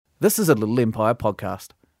This is a Little Empire podcast.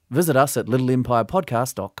 Visit us at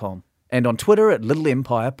littleempirepodcast.com and on Twitter at Little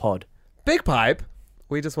Empire Pod. Big Pipe,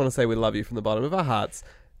 we just want to say we love you from the bottom of our hearts.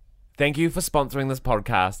 Thank you for sponsoring this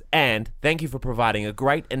podcast, and thank you for providing a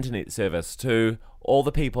great internet service to all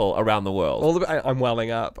the people around the world. I'm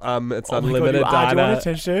welling up. It's Oh my unlimited God, data. do you want a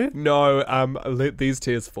tissue? No, let these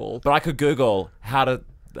tears fall. But I could Google how to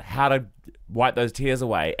wipe those tears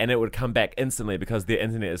away, and it would come back instantly because the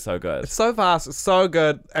internet is so good. It's so fast, it's so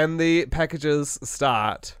good, and the packages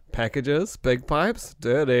start. Packages, big pipes,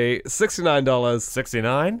 dirty, $69.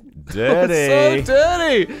 $69? Dirty. So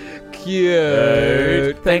dirty.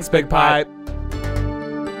 Cute. Thanks, Big Pipe.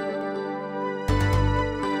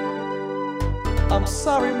 I'm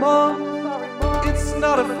sorry, Mom. It's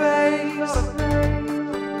not a phase.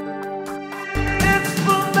 It's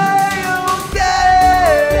the male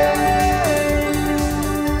gaze.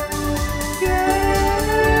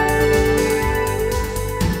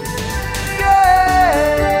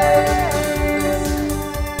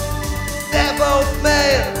 They're both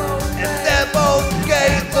male, and they're both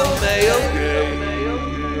gay. The male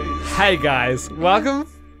gaze. Hey guys, welcome.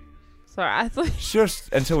 Sorry, I thought... Shush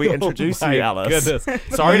until we introduce my you, Alice. goodness.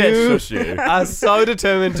 Sorry to shush you. Are so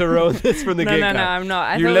determined to ruin this from the No, get-go. no, I'm not.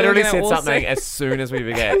 I You thought we literally were said gonna something as soon as we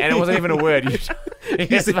began, and it wasn't even a word. You said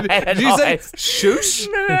shoosh?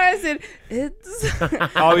 No, I said, it's...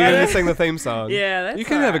 Oh, you're going to sing the theme song. Yeah, that's You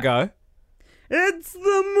can have a go. It's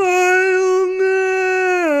the male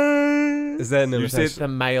name. Is that an You imitation? said the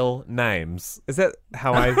male names. Is that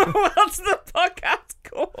how I... What's the podcast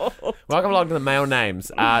called? Welcome along to the male names.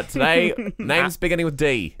 Today, names beginning with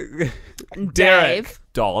D. Dave.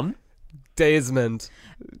 Don. Desmond.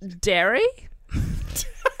 Derry?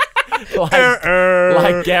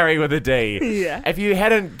 Like Gary with a D. Yeah. If you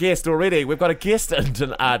hadn't guessed already, we've got a guest in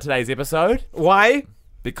today's episode. Why?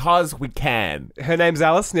 Because we can. Her name's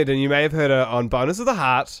Alice Snedden. You may have heard her on Bonus of the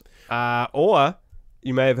Heart, or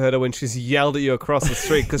you may have heard her when she's yelled at you across the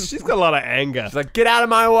street because she's got a lot of anger. She's like, get out of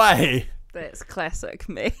my way. That's classic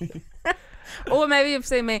me. Or maybe you've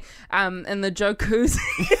seen me in the jacuzzi.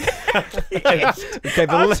 Okay,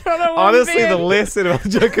 I'm trying to honestly, win the Ben. less said about the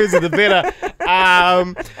jacuzzi, the better.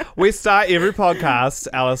 We start every podcast.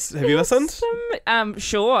 Alice, have you listened?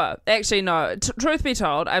 Sure. Actually, no. Truth be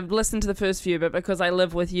told, I've listened to the first few, but because I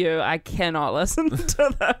live with you, I cannot listen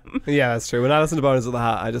to them. Yeah, that's true. When I listen to Bonus of the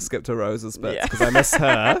Heart, I just skip to Rose's bits Yeah. because I miss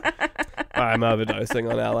her. I'm overdosing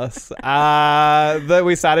on Alice.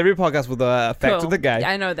 We start every podcast with a fact Cool. of the gay.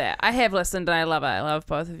 I know that. I have listened and I love it. I love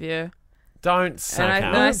both of you. Don't suck And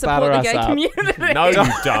out. I support Butter the us gay up. community. No,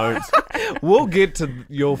 you don't. We'll get to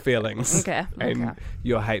your feelings Okay. and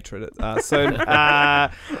your hatred soon.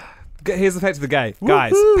 Here's the fact of the gay.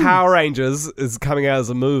 Guys, Power Rangers is coming out as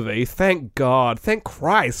a movie. Thank God. Thank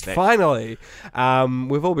Christ. Finally.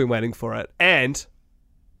 We've all been waiting for it. And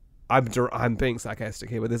I'm being sarcastic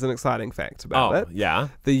here, but there's an exciting fact about it. Yeah.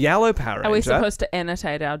 The yellow Power Ranger. Are we supposed to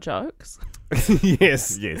annotate our jokes?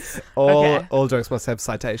 Yes. Yes. All jokes must have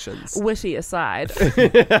citations. Witty aside.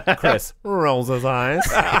 Chris rolls his eyes.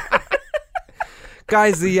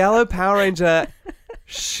 Guys, the yellow Power Ranger,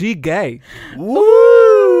 she gay.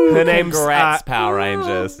 Woo! Her name's Congrats, Power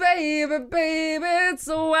Rangers. Oh, baby, it's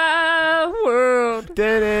a wild world.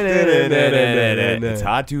 It's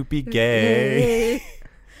hard to be gay.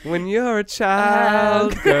 When you're a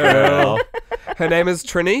child girl. Her name is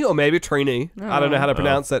Trini, or maybe Trini. I don't know how to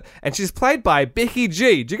pronounce it. And she's played by Becky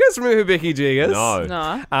G. Do you guys remember who Becky G is? No.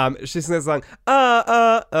 No. She sings that song,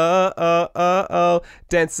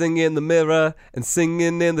 dancing in the mirror and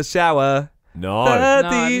singing in the shower. No. I've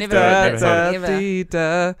never heard that song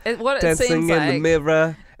ever. What it Dancing seems in the like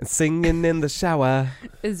mirror and singing in the shower.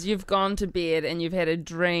 is you've gone to bed and you've had a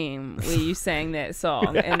dream where you sang that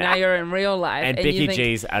song, and now you're in real life. And you Becky think,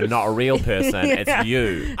 G's are not a real person. It's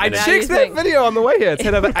you. I And it's- Now checked you that think- video on the way here. It's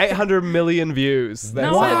had over 800 million views.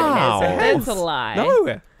 No, Wow. it hasn't. That's a lie.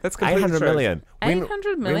 No, that's completely 800 true. million.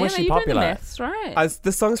 800 million? When was Are she you doing the popular? maths right?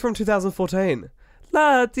 The song's from 2014.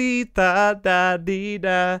 La dee da da dee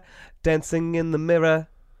da, dancing in the mirror.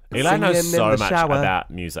 Eli knows singing in so the much shower.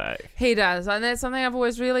 about music. He does, and that's something I've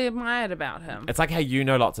always really admired about him. It's like how you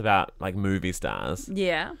know lots about like movie stars.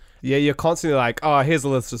 Yeah. Yeah, you're constantly like, oh, here's a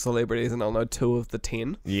list of celebrities, and I'll know 2 of the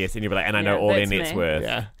 10. Yes, and you'll be like, and I Yeah, know all their that's net me. worth.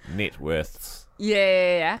 Yeah. Net worths.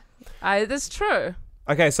 Yeah. That's true.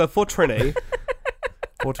 Okay, so for Trini,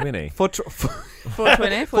 420.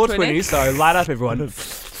 420. 420, so light up everyone.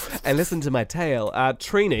 And listen to my tale.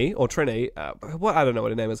 Trini, I don't know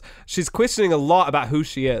what her name is. She's questioning a lot about who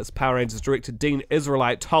she is. Power Rangers director Dean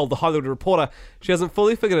Israelite told The Hollywood Reporter she hasn't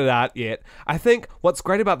fully figured it out yet. I think what's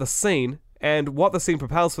great about the scene and what the scene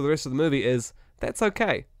propels for the rest of the movie is that's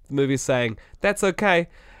okay. the movie is saying, that's okay.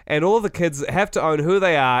 And all the kids have to own who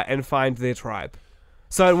they are and find their tribe.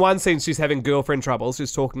 So in one scene, she's having girlfriend troubles.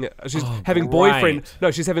 She's having boyfriend. right.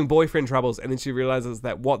 No, she's having boyfriend troubles, and then she realizes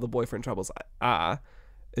that what the boyfriend troubles are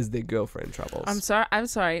is their girlfriend troubles. I'm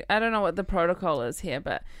sorry. I don't know what the protocol is here,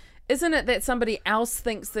 but isn't it that somebody else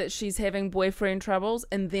thinks that she's having boyfriend troubles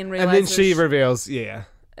and then realizes... And then she reveals, yeah.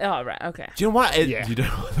 Oh, right, okay. Do you know what? Yeah. You don't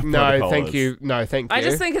know what the No, protocol thank is. you. No, thank you. I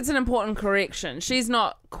just think it's an important correction. She's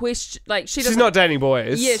not she's not dating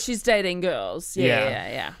boys. Yeah, she's dating girls.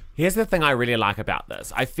 Yeah. Here's the thing I really like about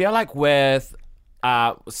this. I feel like with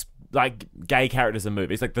like gay characters in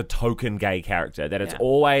movies, like the token gay character, that it's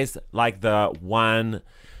always like the one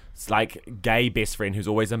like gay best friend who's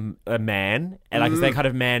always a man, and like it's that kind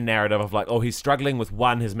of man narrative of like, oh, he's struggling with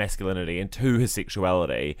one, his masculinity, and two, his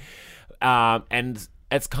sexuality, and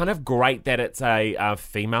it's kind of great that it's a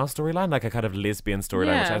female storyline, like a kind of lesbian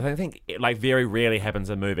storyline, which I think like very rarely happens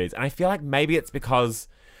in movies. And I feel like maybe it's because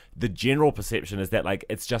the general perception is that like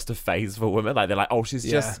it's just a phase for women. Like they're like, oh, she's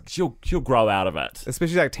just she'll grow out of it.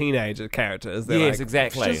 Especially like teenager characters. They're Yes, like,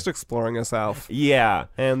 exactly. She's just exploring herself. Yeah,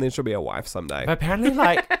 And then she'll be a wife someday. but apparently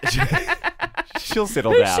like she'll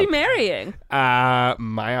settle Who's down. she marrying?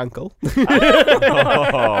 My uncle.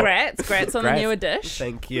 Grats on the Grats. newer dish.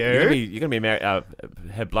 Thank You're you. gonna be married.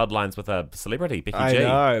 Have bloodlines with a celebrity, Becky I G.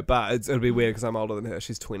 know, but it'll be weird because I'm older than her.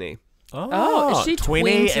 She's 20. Oh, is she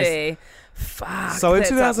 20? is- Fuck, So in that's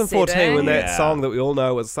 2014, upsetting. when that Yeah. song that we all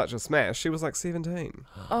know was such a smash, she was like 17.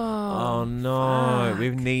 Oh no,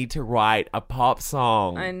 we need to write a pop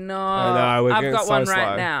song. I know. I know, we're I've getting got so one slow.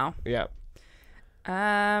 right now. Yeah.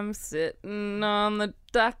 I'm sitting on the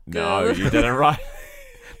dock. No, you didn't write.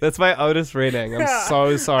 That's my Otis Redding. I'm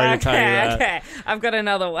so sorry to tell you that. Okay. I've got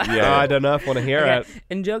another one. Yeah. I don't know if I want to hear Okay. it.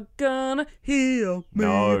 And you're gonna hear me.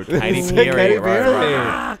 No, Katy Katy Perry. Perry.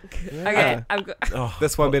 Right. Okay, I've got.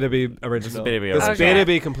 This one better be original. better be This original. better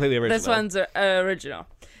be completely original. This one's original.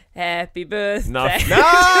 Happy birthday. No. No!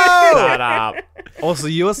 Shut up. Also,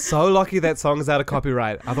 you are so lucky that song is out of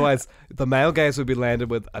copyright. Otherwise, the male gays would be landed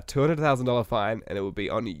with a $200,000 fine, and it would be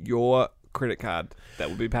on your credit card that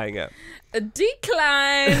would be paying it.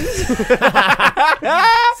 Declined.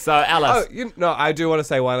 So Alice. I do want to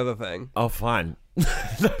say one other thing. Oh, fine.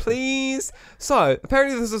 Please. So,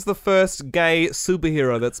 apparently this is the first gay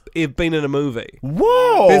superhero that's been in a movie.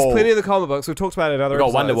 Whoa. There's plenty of the comic books. We've talked about it in other We've got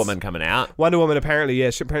episodes. Wonder Woman coming out. Wonder Woman, apparently,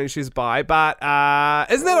 yeah. Apparently she's bi. But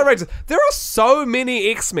isn't that outrageous? There are so many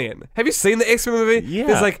X-Men. Have you seen the X-Men movie? Yeah.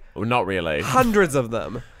 There's like Well, not really. hundreds of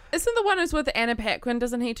them Isn't the one who's with Anna Paquin,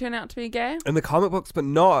 doesn't he turn out to be gay? in the comic books, but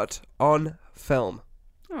not on film.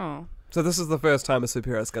 Oh. So this is the first time a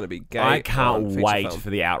superhero is going to be gay. I on can't feature wait film. for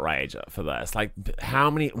the outrage for this. Like, how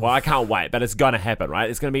many? Well, I can't wait, but it's gonna happen, right?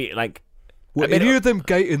 It's gonna be like. Were I mean, any of them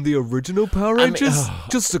gay in the original Power I mean, Rangers?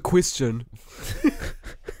 Just a question.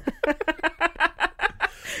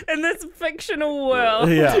 In this fictional world.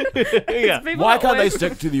 Yeah. People Why that can't they work-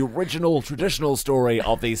 stick to the original traditional story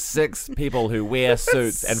of these 6 people who wear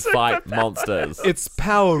suits and fight monsters? It's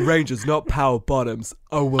Power Rangers, not Power Bottoms.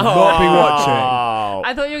 I will not be watching. Oh,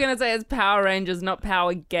 I thought you were going to say it's Power Rangers, not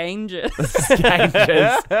Power Gangers.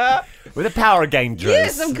 Gangers. With a Power Gangers.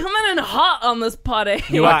 Yes, I'm coming in hot on this potty.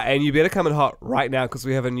 You are, and you better come in hot right now because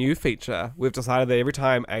we have a new feature. We've decided that every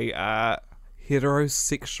time a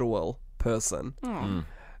heterosexual person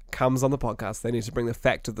comes on the podcast, they need to bring the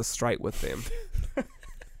fact of the straight with them.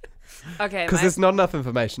 Okay, Because mate. there's not enough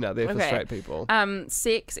information out there for Okay. straight people.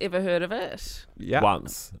 Sex, ever heard of it? Yeah.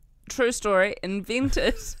 Once. True story,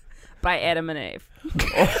 invented by Adam and Eve.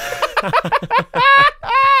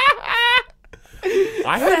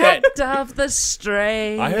 I heard it. Fact of the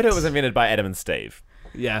straight. I heard it was invented by Adam and Steve,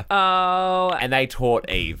 Yeah. Oh, and they taught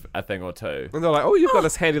Eve a thing or two. And they're like, oh, you've got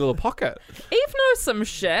this handy little pocket. Eve knows some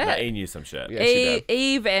shit. But he knew some shit. Yeah, she did.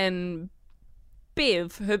 Eve and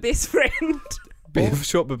Bev, her best friend. Bev,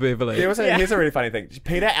 short but Beverly. Here's a really funny thing.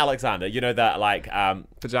 Peter Alexander, you know that like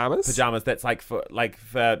Pajamas? pajamas that's like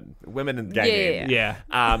for women and gay men. Yeah.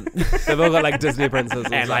 They've all got like Disney princesses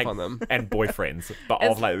and and stuff like on them. and boyfriends, but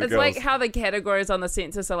It's, of like the it's girls. like how the categories on the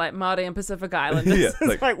census are like Māori and Pacific Islanders. Yeah,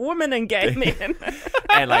 It's like women and gay men.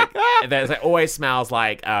 and like there's like always smells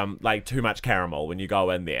like too much caramel when you go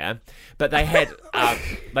in there. But they had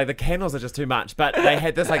like the candles are just too much. But they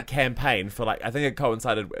had this like campaign for like I think it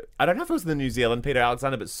coincided with, I don't know if it was the New Zealand Peter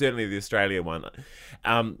Alexander, but certainly the Australian one.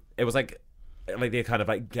 It was like their kind of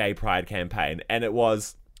like gay pride campaign, and it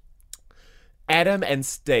was Adam and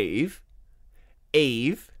Steve,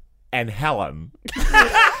 Eve and Helen.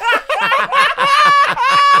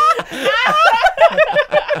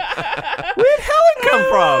 Where'd Helen come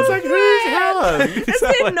from? It's like, who's Helen? Is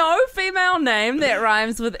there no female name that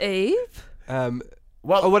rhymes with Eve?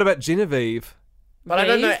 Well, what about Genevieve? But I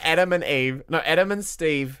don't know Eve? Adam and Eve. No, Adam and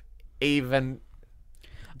Steve. Eve and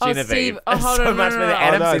Genevieve. Steve. Oh, It's hold so on, much no, with no, the no.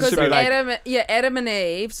 Adam no, it seems should to be be like- Adam and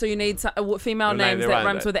Eve. So you need female No, names they that rhyme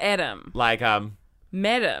rhymes it. with Adam. like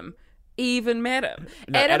Madam. Eve and Madam.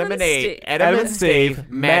 no, Adam and Eve. Steve. Adam and Steve.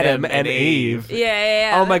 Madam and Eve.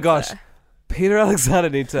 Yeah. Oh my that's gosh. Peter Alexander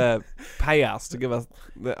need to pay us to give us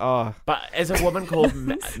the, oh. But is a woman called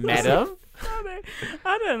Madam?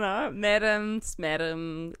 I don't know. Madam,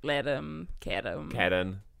 Ladam, Cadam,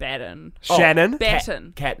 Cadden. Batten, Shannon.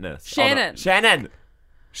 Batten, Katniss. Shannon. Oh, no. Shannon.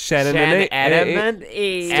 Shannon Shannon. and Adam and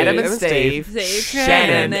Eve. Adam and Steve. Steve. Steve.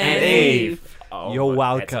 Shannon and Eve. Oh, You're that's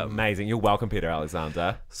welcome. amazing. You're welcome, Peter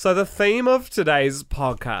Alexander. So the theme of today's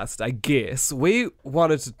podcast, I guess, we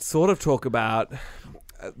wanted to sort of talk about.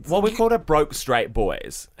 Well, we called it Broke Straight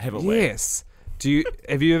Boys, haven't we? Yes. Do you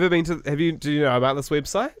know about this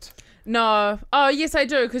website? No. Oh, yes, I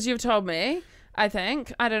do, because you've told me. I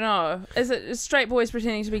think. I don't know. Is straight boys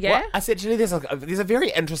pretending to be gay? Well, essentially, there's a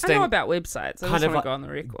very I interesting know about websites. I kind just of want to go on the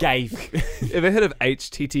record. gay. Ever heard of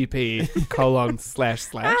http://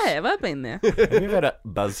 I have. I've been there. Have you heard of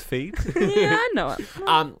BuzzFeed? Yeah, I know it.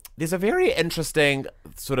 There's a very interesting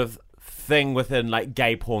sort of thing within like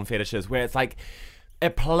gay porn fetishes where it's like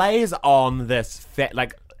it plays on this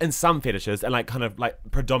like in some fetishes and like kind of like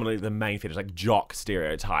predominantly the main fetish like jock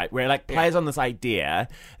stereotype where it like plays on this idea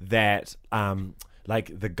that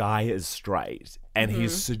like the guy is straight and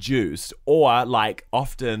he's seduced, or like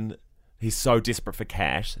often he's so desperate for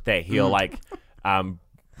cash that he'll like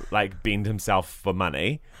bend himself for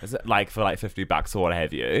money, is it like for like $50 or what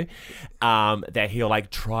have you, that he'll like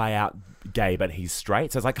try out gay but he's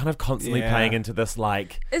straight, so it's like kind of constantly playing into this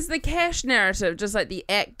like Is the cash narrative just like the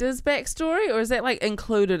actor's backstory, or is that like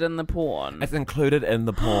included in the porn? it's included in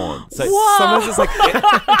the porn. So Sometimes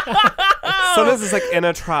it's like in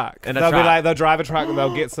a truck. In a They'll be truck. like, they'll drive a truck and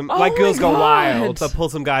they'll get some Oh like my Girls Gone God. Wild. They'll pull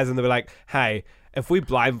some guys and they'll be like, hey, if we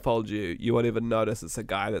blindfold you, you won't even notice it's a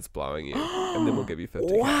guy that's blowing you, and then we'll give you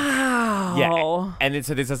 50. Wow. yeah, and then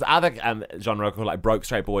so there's this other genre called like broke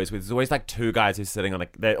straight boys, where there's always like two guys who's sitting on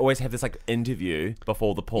they always have this like interview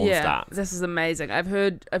before the porn Yeah, starts. this is amazing. I've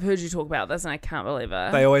heard you talk about this, and I can't believe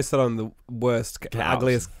it. They always sit on the worst, Couch.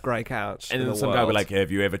 ugliest grey couch. And in then the some guy will world. be like,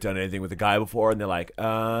 have you ever done anything with a guy before? And they're like,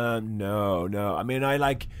 no. I mean, I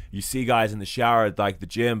like, you see guys in the shower at like the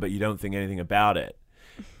gym, but you don't think anything about it.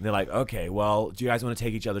 And they're like, okay, well, do you guys want to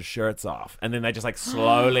take each other's shirts off? And then they just like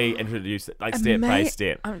slowly introduce it, like step by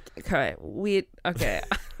step. Okay, weird. Okay.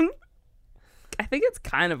 I think it's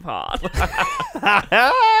kind of hard.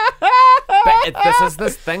 But this is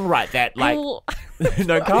this thing, right, that like, Well,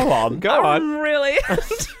 no, go on. I'm really.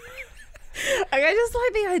 Like, I just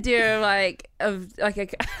like the idea of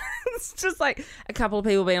it's just like a couple of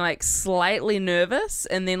people being like slightly nervous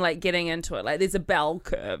and then like getting into it. Like there's a bell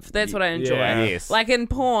curve. That's what I enjoy. Yeah. Yes. Like in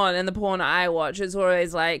the porn I watch, it's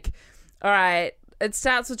always like, all right, it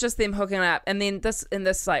starts with just them hooking up, and then this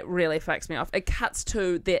like really fucks me off. It cuts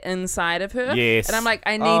to the inside of her. Yes. And I'm like,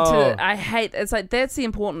 I need Oh. to. I hate. It's like that's the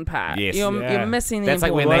important part. Yes. You're Yeah. missing the That's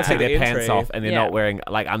like when important they take part. their Entry. pants off and they're Yeah. not wearing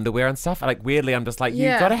like underwear and stuff. Like weirdly, I'm just like,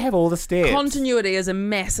 Yeah. you've got to have all the steps. Continuity is a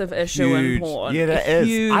massive issue in Huge. porn. Yeah, that A is.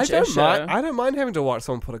 huge I don't issue. mind. I don't mind having to watch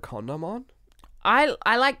someone put a condom on. I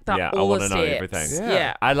like the Yeah, I all wanna the know steps. everything. Yeah.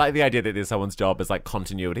 Yeah. I like the idea that there's someone's job is like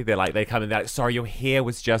continuity. They're like, they come in, they're like, sorry, your hair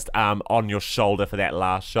was just on your shoulder for that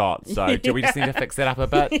last shot. So do we just need to fix that up a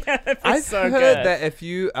bit? I've so heard good. that if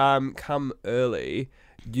you come early,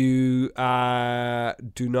 you do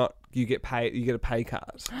not. You get paid. You get a pay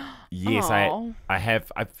cut. Yes, Aw. I've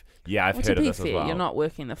Well, heard to of be this fair, as well. you're not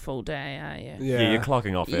working the full day, are you? Yeah, you're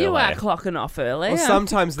clocking off early. You are clocking off early. Or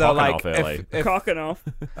sometimes they'll Clocking like off early. if Clocking off.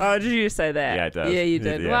 Oh, did you say that? Yeah, I did. Yeah, you You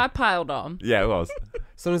did. did, yeah. Well, I piled on. Yeah, it was.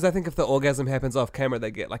 sometimes I think if the orgasm happens off camera,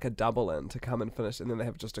 they get like a double in to come and finish, and then they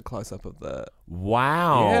have just a close up of the.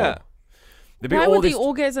 Wow. Yeah. There'd be Why all would this the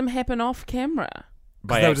orgasm happen off camera?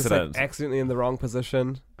 by They were just accident. like accidentally in the wrong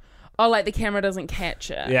position. Oh, like the camera doesn't catch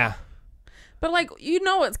it. Yeah. But like you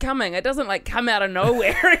know it's coming. It doesn't like come out of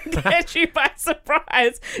nowhere and catch you by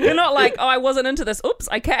surprise. You're not like, oh, I wasn't into this. Oops,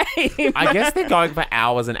 I came. I guess they're going for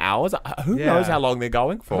hours and hours. Who Yeah. knows how long they're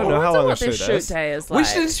going for? I don't know how long a what their shoot shoot is. day is We like.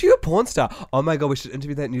 should interview a porn star. Oh my god, we should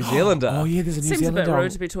interview that New Zealander. Oh yeah, there's a New Seems a bit Zealander.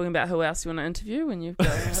 rude to be talking about who else you want to interview when you've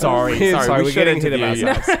got. Sorry, Sorry, we we're should getting ahead of interview you.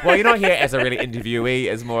 ourselves. Well, you're not here as a really interviewee,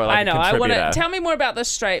 as more like I know. a I contributor. want to tell me more about this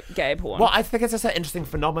straight gay porn. Well, I think it's just an interesting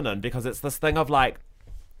phenomenon because it's this thing of like,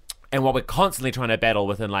 and what we're constantly trying to battle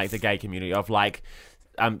within like the gay community of like,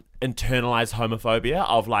 internalized homophobia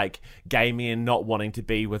of like gay men not wanting to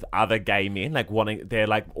be with other gay men, like they're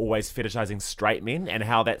like always fetishizing straight men, and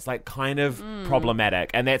how that's like kind of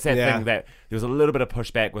problematic. And that's that thing that there was a little bit of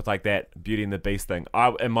pushback with like that Beauty and the Beast thing,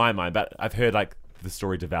 in my mind. But I've heard like the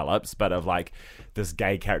story develops, but of like this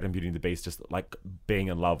gay character in Beauty and the Beast just like being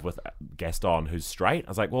in love with Gaston, who's straight. I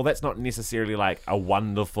was like, well, that's not necessarily like a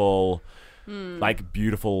wonderful, like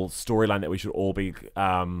beautiful storyline that we should all be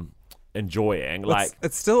enjoying. Like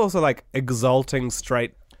it's still also like exalting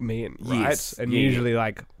straight men, right? Yes, And yeah.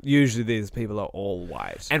 usually these people are all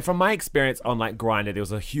white. And from my experience on like Grindr, there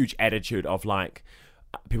was a huge attitude of like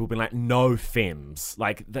people being like no femmes,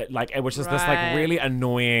 like that, like which is this like really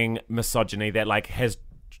annoying misogyny that like has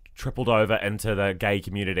tripled over into the gay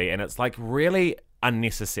community, and it's like really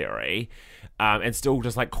unnecessary, and still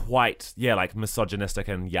just like quite like misogynistic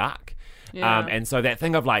and yuck. And so that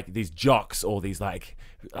thing of like these jocks or these like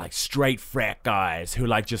straight frat guys who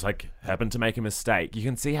like just like happen to make a mistake, you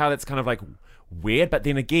can see how that's kind of like weird, but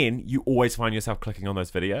then again you always find yourself clicking on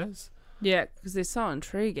those videos. Yeah, because they're so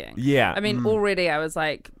intriguing. Yeah. I mean, already I was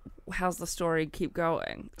like, how's the story keep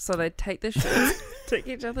going? So they take their shirts, take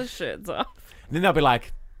each other's shirts off. And then they'll be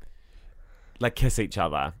like kiss each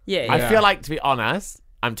other. Yeah, I yeah. feel like, to be honest,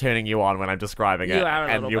 I'm turning you on when I'm describing You it, are a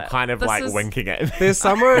and little you're bit. kind of This like is- winking it. There's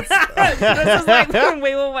somewhere it's This is like when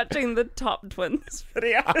we were watching the Top Twins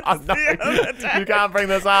video. Oh, no, you can't bring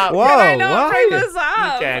this up. Whoa, Can I not why? bring this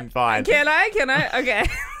up? You can, fine. Can I? Okay.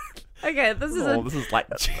 Okay, this is This is like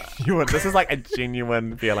genuine. This is like a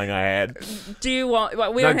genuine feeling I had. Do you want...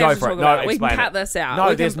 Well, we No, don't go have to for talk it. No, about it. We can explain cut it. this out. No,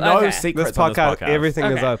 We there's can, no okay. secrets this on this podcast. podcast. Everything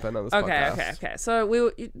is Okay. open on this podcast. Okay. So we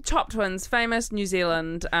were Top Twins, famous New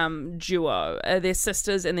Zealand duo. They're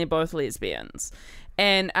sisters and they're both lesbians.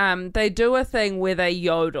 And they do a thing where they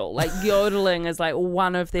yodel. Like yodeling is like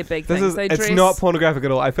one of their big things. It's not pornographic at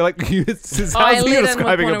all. I feel like it sounds I like let you're in with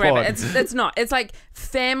describing a porn. pornography. It's not. It's like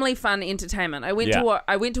family fun entertainment. I went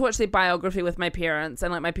to watch their biography with my parents,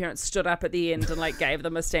 and like my parents stood up at the end and like gave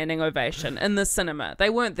them a standing ovation in the cinema. They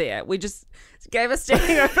weren't there. We just gave a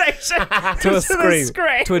standing ovation to a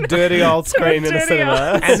screen, to a dirty old screen in a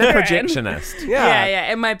cinema. And the projectionist. Yeah.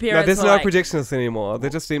 And my No, parents. there's were no like, projectionists anymore. They're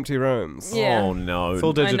just empty rooms. Yeah. Oh no. It's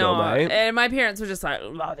all I digital, know. mate. And my parents were just like,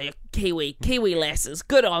 oh, they're Kiwi lasses.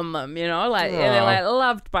 Good on them, you know? Like, and they're like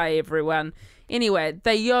loved by everyone. Anyway,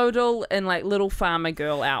 they yodel in like little farmer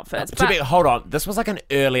girl outfits. Hold on. This was like an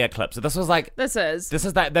earlier clip. So this was like This is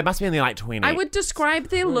that. They must be in the like 20s. I would describe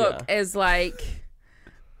their look as like,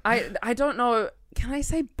 I don't know. Can I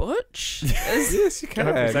say butch? Yes, you can.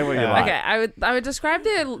 Say what you like. Okay, I would describe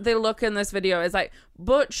their look in this video as like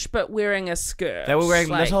butch but wearing a skirt. They were wearing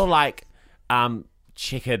like, little like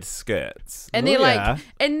checkered skirts. and they're yeah. like,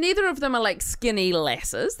 and neither of them are like skinny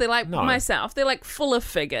lasses. They're like No. myself. They're like fuller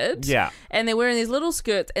figured. Yeah. And they're wearing these little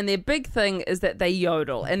skirts, and their big thing is that they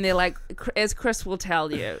yodel, and they're like, as Chris will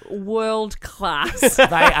tell you, world class They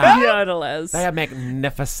are. yodelers. They are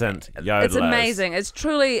magnificent yodelers. It's amazing. It's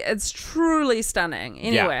truly stunning.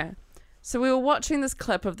 Anyway, so we were watching this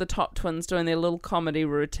clip of the Top Twins doing their little comedy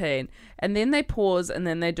routine, and then they pause and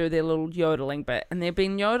then they do their little yodeling bit, and they've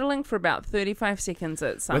been yodeling for about 35 seconds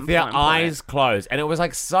at some With their point. eyes closed, and it was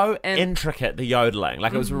like so intricate, the yodeling.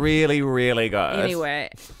 Like it was really, really good.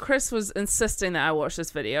 Anyway, Chris was insisting that I watch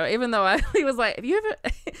this video, even though he was like, have you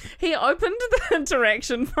ever... He opened the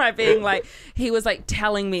interaction by being like, he was like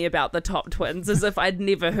telling me about the Top Twins as if I'd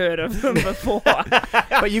never heard of them before.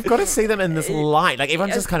 But you've got to see them in this light. Like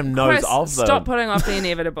everyone just kind of knows Chris, of them. stop putting off the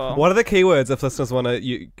inevitable. What are the keywords if listeners want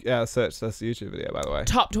to search this YouTube video, by the way?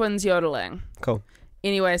 Top Twins yodeling. Cool.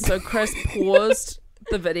 Anyway, so Chris paused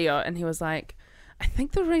the video and he was like, I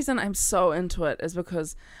think the reason I'm so into it is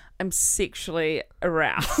because I'm sexually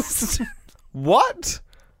aroused. What?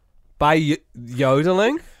 By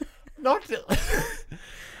yodeling? Not.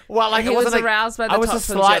 Well, like He it was wasn't aroused by the I was Top just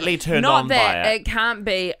Twins slightly yodeling. turned Not on that by it. can't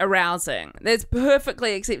be arousing. That's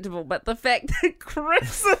perfectly acceptable. But the fact that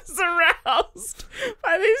Chris is aroused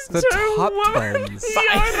by these The two Top women Twins.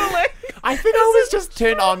 yodeling. I think I was just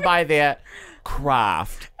turned on by their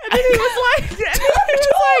craft. And then he was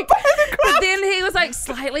like, but then he was like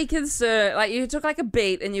slightly concerned. Like you took like a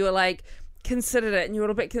beat and you were like, considered it, and you were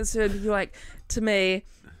a bit concerned. And you were like, to me,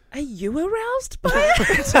 are you aroused by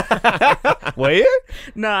it? Were you?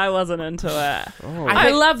 No, I wasn't into it. Oh. I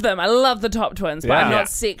love them. I love the Top Twins, but I'm Yeah. not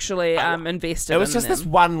sexually invested. It was in just them. this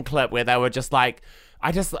one clip where they were just like,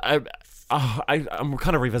 I'm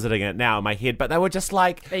kind of revisiting it now in my head, but they were just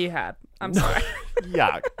like, Are you had? I'm sorry.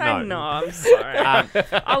 yuck. No. I know. I'm sorry.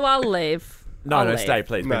 I'll leave. No, I'll no, leave. stay,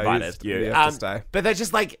 please. Be No, invited. you have to stay. But they're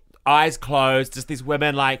just like, eyes closed, just these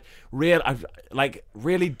women like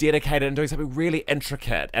really dedicated and doing something really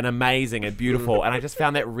intricate and amazing and beautiful. And I just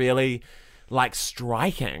found that really like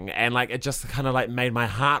striking, and like it just kind of like made my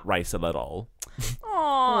heart race a little.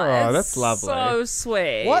 Oh, that's lovely. So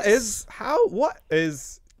sweet. What is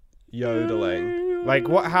yodeling? Like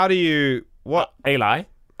how do you Eli,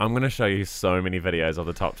 I'm going to show you so many videos of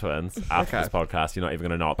the Top Twins after this podcast. You're not even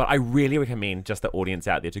going to know it. But I really recommend just the audience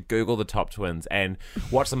out there to Google the Top Twins and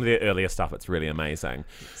watch some of their earlier stuff. It's really amazing.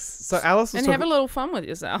 So Alice was And have a little fun with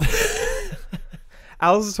yourself.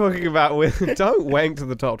 Alice is talking about don't wank to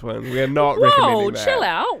the Top Twins. We are not recommending that. Chill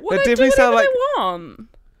out. Well, They they do definitely sound whatever like- they want.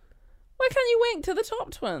 Why can't you wink to the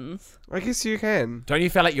Top Twins? I guess you can. Don't you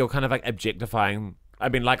feel like you're kind of like objectifying? I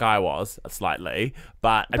mean, like I was slightly,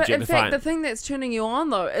 but But in objectifying. fact, the thing that's turning you on,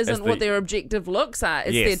 though, isn't the- what their objective looks are.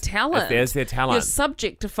 It's Yes, their talent. there's their talent. You're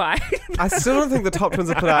subjectified. I still don't think the Top Twins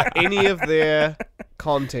have put out any of their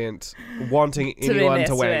content wanting to be anyone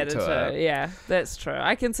to wank masturbated to it. Yeah, that's true.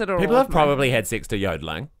 I consider People all have of mine. probably had sex to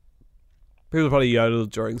yodeling. People probably yodel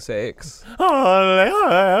during sex.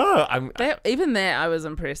 I'm, Even that I was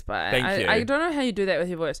impressed by. Thank you. I don't know how you do that with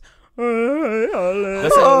your voice.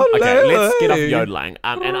 Listen, okay, let's get off yodeling.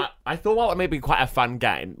 And I thought what would be quite a fun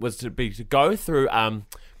game was to go through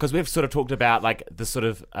because we've sort of talked about like this sort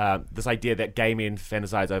of this idea that gay men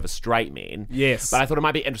fantasize over straight men. Yes. But I thought it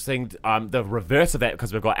might be interesting the reverse of that,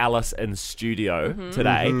 because we've got Alice in studio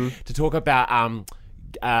today to talk about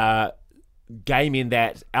gay men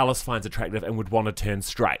that Alice finds attractive and would want to turn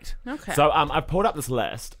straight. Okay. So I've pulled up this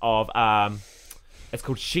list of it's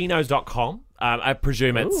called sheknows.com. I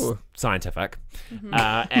presume it's Ooh. scientific. And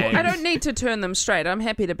I don't need to turn them straight. I'm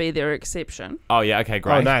happy to be their exception. Oh yeah, okay,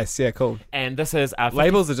 great. Oh, nice. Yeah, cool. And this is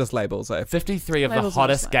 'Labels are just labels, eh? 53 of Labels the are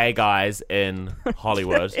hottest just gay guys in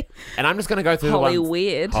Hollywood. And I'm just going to go through Holly the ones...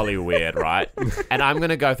 weird. Hollywood, right? And I'm going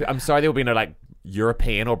to go through... I'm sorry there will be no like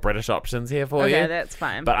European or British options here for Okay, you. that's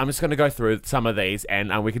fine. But I'm just going to go through some of these,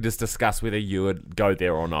 and we can just discuss whether you would go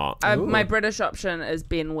there or not. My British option is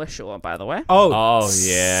Ben Whishaw, by the way. Oh,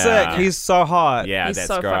 yeah. sick. He's so hot. Yeah, He's that's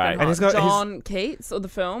so great. fucking hot. And he's got- John Keats of the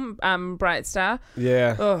film Bright Star.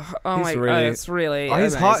 Yeah. Oh He's my really- god, it's really Oh,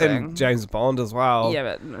 he's hot in amazing. James Bond as well.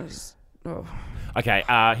 Yeah, but oh. Okay,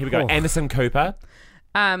 here we go. Oh. Anderson Cooper.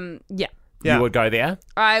 Yeah. Yeah. You would go there?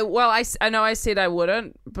 I know I said I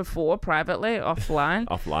wouldn't before privately offline.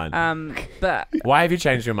 Offline. But Why have you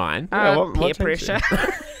changed your mind? what peer changed you? pressure.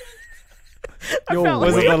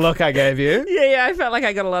 Was like- it the look I gave you? yeah, I felt like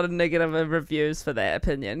I got a lot of negative reviews for that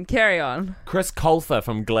opinion. Carry on. Chris Colfer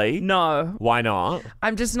from Glee. No, Why not?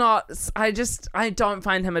 I'm just not. I don't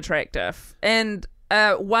find him attractive. And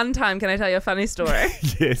one time, can I tell you a funny story?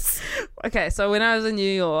 Yes. Okay, so when I was in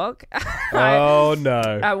New York, Oh,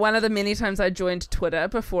 no. one of the many times I joined Twitter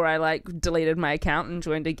before I like deleted my account and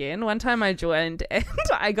joined again. One time I joined and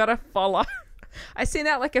I got a follow. I sent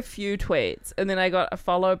out like a few tweets and then I got a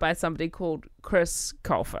follow by somebody called Chris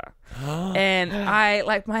Colfer. And I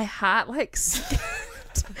like my heart like skipped.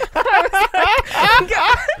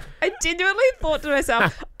 I genuinely thought to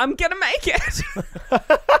myself, I'm gonna make it.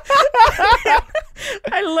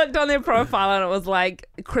 I looked on their profile and it was like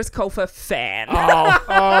Chris Colfer fan.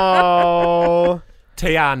 Oh.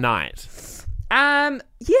 T.R. Knight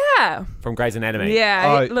Yeah. from Grey's Anatomy.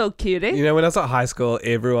 Yeah, Oh, little cutie. You know, when I was at high school,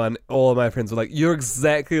 all of my friends were like, "You're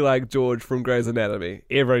exactly like George from Grey's Anatomy."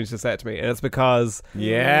 Everyone used to say it to me, and it's because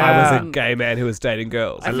Yeah. I was a gay man who was dating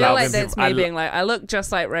girls. I feel love like him. that's me being like, I look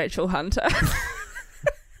just like Rachel Hunter.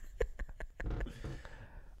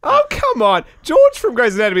 Oh, come on. George from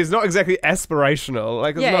Grey's Anatomy is not exactly aspirational.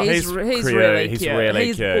 Like, it's Yeah, not, he's He's really cute. cute. He's really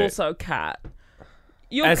he's cute. also cut.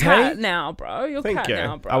 You're As cut he? now, bro. You're Thank cut you.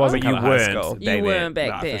 now, bro. I wasn't But you cut at high weren't. school. You baby. weren't back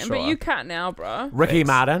Nah, for then, sure. but you cut now, bro. Ricky Thanks.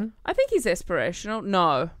 Martin. I think he's aspirational.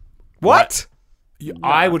 No. What?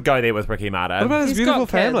 I would go there with Ricky What Martin. about his He's beautiful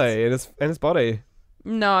got kids. family and his body?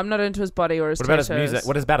 No, I'm not into his body or his What about his tattoos. music?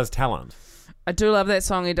 What is about his talent? I do love that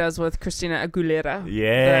song he does with Christina Aguilera.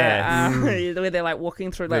 Yes. Where they're like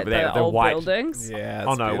walking through like The the old white- buildings. Yeah.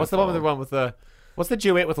 Oh no, what's the one with the what's the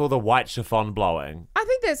duet with all the white chiffon blowing? I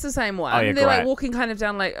think that's the same one. Oh, yeah, They're like great. walking kind of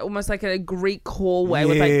down like almost like a Greek hallway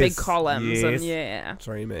with like big Yes, columns and yes. yeah.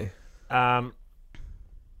 Dreamy.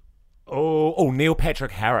 Neil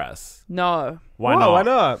Patrick Harris. No. Why Whoa, not? Why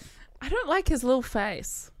not? I don't like his little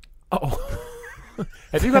face. Oh.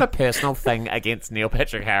 Have you got a personal thing against Neil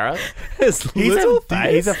Patrick Harris? His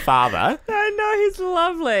He's a father. I know he's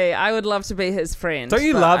lovely. I would love to be his friend. Don't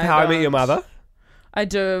you but love How I Met don't. Your Mother? I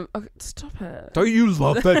do. Okay, stop it. Don't you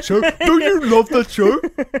love that show? Don't you love that show?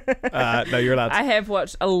 No, you're allowed to. I have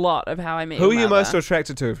watched a lot of How I Met Who Your are you Mother. most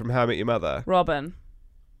attracted to from How I Met Your Mother? Robin.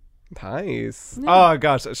 Nice. Oh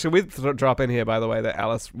gosh, should we drop in here by the way that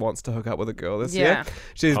Alice wants to hook up with a girl this year?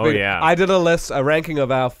 I did a ranking of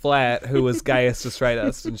our flat who was gayest to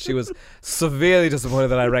straightest, and she was severely disappointed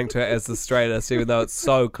that I ranked her as the straightest, even though it's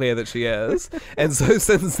so clear that she is. And so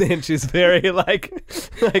since then, she's very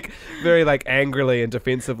very angrily and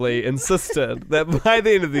defensively insisted that by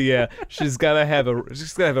the end of the year she's gonna have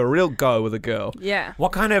a real go with a girl. Yeah.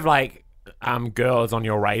 What kind of girl is on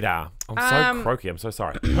your radar? I'm so croaky. I'm so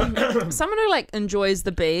sorry. Someone who enjoys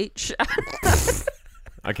the beach.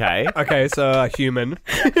 Okay. Okay, so a human.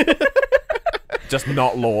 Just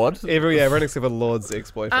not Lord. Everyone except for Lord's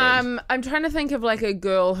ex-boyfriend. I'm trying to think of a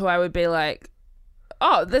girl who I would be like,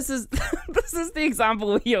 oh, this is the example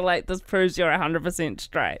where you're like, this proves you're 100%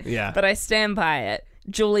 straight. Yeah. But I stand by it.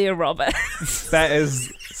 Julia Roberts. That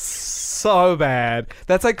is so bad.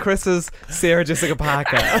 That's like Chris's Sarah Jessica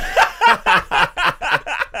Parker.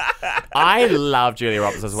 I love Julia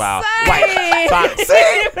Roberts as well.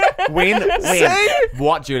 Same. When?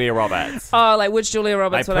 What Julia Roberts? Oh, which Julia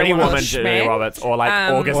Roberts? Pretty Woman Julia Roberts, or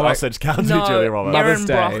August Osage County Julia Roberts. Mother's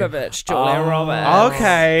Erin Day. Brockovich Julia Roberts.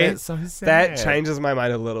 Okay. That's so sad. That changes my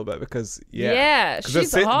mind a little bit because, Yeah, 'Cause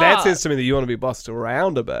she's that hot. says to me that you want to be bossed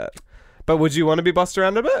around a bit. But would you want to be bossed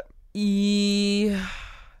around a bit? Yeah.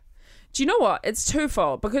 Do you know what? It's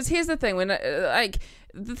twofold, because here's the thing: when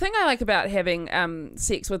the thing I like about having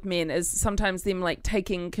sex with men is sometimes them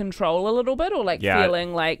taking control a little bit, or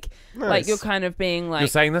feeling like you're kind of being You're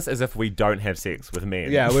saying this as if we don't have sex with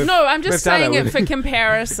men. Yeah. No, I'm just we've done saying it. it for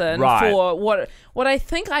comparison Right. for what I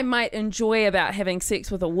think I might enjoy about having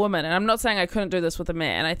sex with a woman. And I'm not saying I couldn't do this with a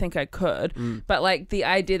man. I think I could. But the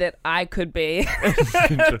idea that I could be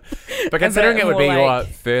But considering it would be more your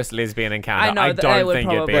first lesbian encounter, I know I that they don't would think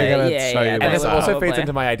probably, you'd be. We're gonna yeah, show you yeah, And they And this would also probably. feeds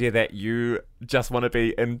into my idea that you just want to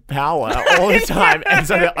be in power all the time. And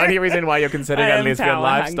so the only reason why you're considering I a am lesbian power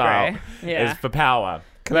lifestyle hungry. Yeah. is for power.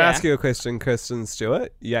 Can I Yeah. ask you a question, Kirsten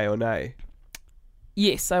Stewart? Yay or nay?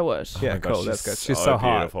 Yes, I would. Yeah, Oh my God, cool. That's good. She's so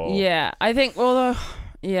hot. beautiful. Yeah, I think. Although,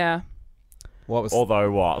 yeah, What was...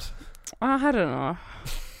 Although what? I don't know.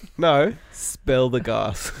 No. Spill the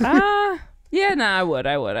goss. Yeah, no, I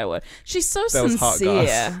would. She's so That was hot goss.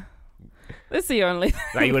 sincere. That's the only.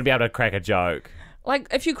 Like, you wouldn't be able to crack a joke.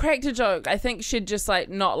 If you cracked a joke, I think she'd just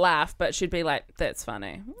not laugh, but she'd be like, "That's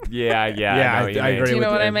funny." Yeah, Yeah, I know what you I mean. agree. Do you know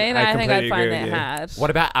with what you. I mean? I I think I'd completely find agree that with you. hard. What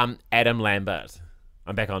about Adam Lambert?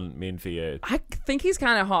 I'm back on Men for You. I think he's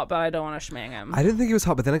kind of hot, but I don't want to schmang him. I didn't think he was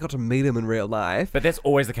hot, but then I got to meet him in real life. But that's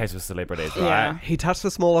always the case with celebrities, right? Yeah. He touched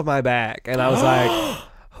the small of my back, and I was like,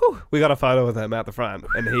 whew. We got a photo with him out the front,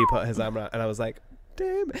 and he put his arm around, and I was like,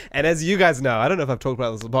 damn. And as you guys know, I don't know if I've talked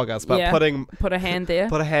about this on the podcast, but Yeah. Put a hand there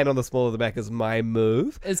put a hand on the small of the back is my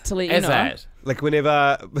move. is to let you Is know. that? Like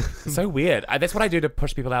whenever... So weird. That's what I do to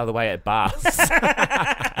push people out of the way at bars.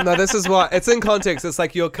 No, this is what... It's in context. It's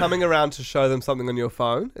like you're coming around to show them something on your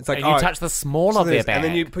phone. It's like, And you touch the small of their back. And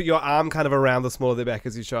then you put your arm kind of around the small of their back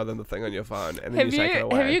as you show them the thing on your phone, and then Have you shake it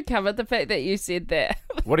away. have you covered the fact that you said that?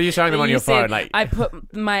 What are you showing them on You your phone? said, Like, I put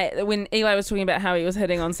when Eli was talking about how he was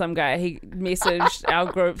hitting on some guy, he messaged our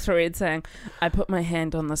group thread saying, "I put my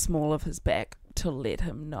hand on the small of his back to let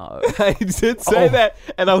him know." I did say that,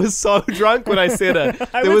 and I was so drunk when I said it.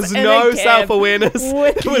 I There was was in no a cab self-awareness.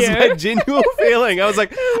 with It was you. my genuine feeling. I was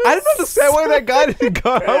like, I didn't understand why that guy didn't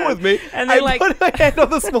go home with me. And I then, like- put my hand on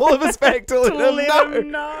the small of his back to let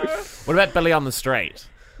him know. what about Billy on the Street?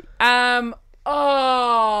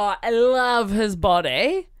 Oh, I love his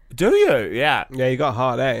body. Do you? Yeah. Yeah, you got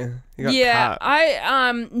hot, eh? You got Yeah, cut.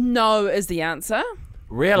 I no is the answer.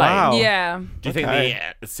 Really? Wow. Yeah. Do you think Okay.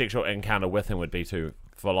 the sexual encounter with him would be too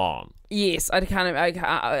full on? Yes,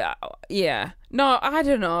 yeah. No, I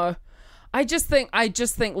don't know. I just think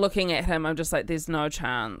looking at him, I'm just like, there's no I'm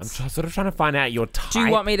chance. sort of trying to find out your type. Do you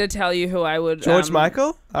want me to tell you who I would? George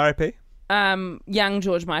Michael, R.I.P. Young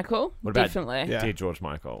George Michael, What about- definitely. Yeah. Dear George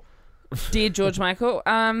Michael. Dear George Michael.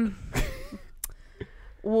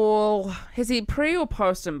 Well, has he pre or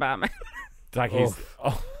post embalming? Like he's...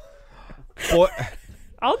 Oh. Or,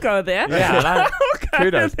 I'll go there. Yeah,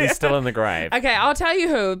 kudos. He's still in the grave. Okay, I'll tell you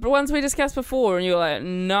who. The ones we discussed before, and you're like,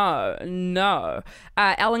 no.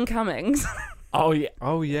 Alan Cummings. Oh, yeah.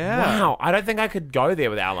 oh, yeah. Wow. I don't think I could go there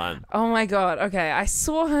with Alan. Oh my god. Okay, I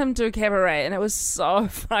saw him do Cabaret, and it was so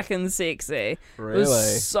fucking sexy. It Really?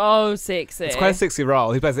 was so sexy. It's quite a sexy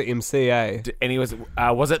role. He plays the MCA. And he was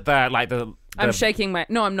it the... I'm shaking my...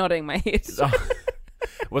 No, I'm nodding my head.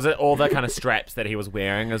 Was it all the kind of straps that he was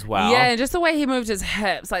wearing as well? Yeah, and just the way he moved his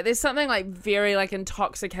hips. Like, there's something, like, very, like,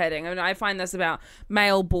 intoxicating. I mean, I find this about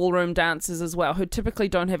male ballroom dancers as well, who typically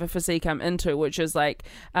don't have a physique I'm into, which is, like,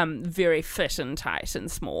 very fit and tight and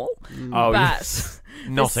small. Oh, But...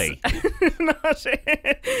 naughty. Naughty.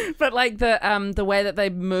 But, like, the way that they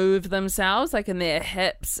move themselves, like, in their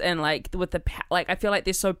hips and, like, with the... Like, I feel like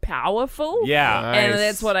they're so powerful. Yeah. And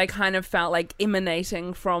that's what I kind of felt like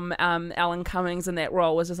emanating from Alan Cummings in that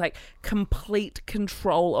role, was just like complete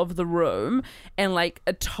control of the room and like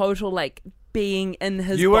a total like being in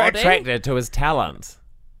his You were body. attracted to his talent.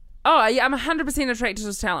 Oh yeah, I'm 100% attracted to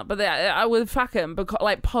his talent, but I would fuck him because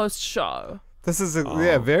like post show. This is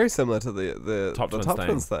very similar to the Top Top Twins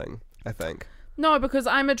Twins thing, I think. No, because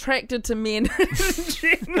I'm attracted to men in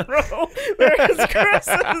general, whereas Chris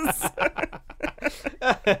is.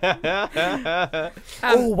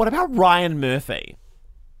 Oh, what about Ryan Murphy?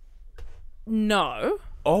 No,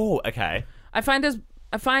 Oh, okay. I find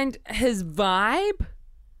his vibe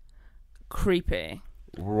creepy.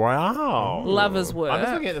 Wow. Love his work. I'm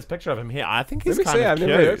just looking at this picture of him here. I think he's Let me kind see. of I've cute.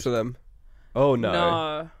 never looked at them. Oh no.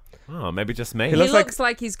 No. Oh, maybe just me. He looks looks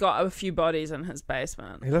like- like he's got a few bodies in his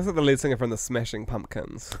basement. He looks like the lead singer from the Smashing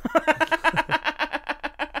Pumpkins.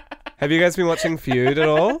 Have you guys been watching Feud at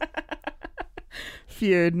all?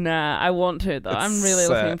 Feud, nah. I want to though. I'm really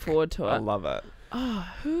looking sick. forward to I it. love it.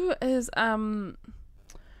 Who is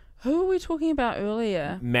who were we talking about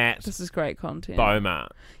earlier? Matt This is great content.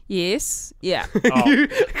 Beaumont. Yes. Yeah.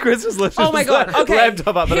 Chris was lifting Oh my god. his Okay.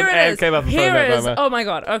 laptop up and Here an it ad is. came up and Here phoned it is. that Oh my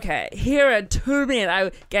god. Okay. Here are two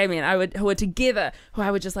men, gay men, who were together, who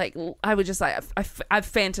I've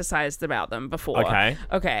fantasized about them before. Okay.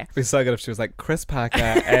 Okay. It'd be so good if she was like Chris Parker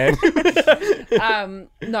and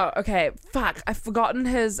No. Okay. Fuck. I've forgotten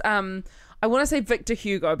his. I want to say Victor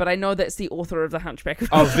Hugo, but I know that's the author of The Hunchback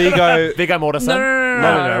of Vigo. Viggo Mortensen.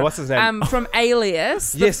 No. What's his name? From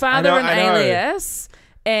Alias. Yes, the father I in know. Alias.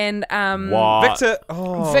 And What?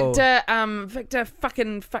 Victor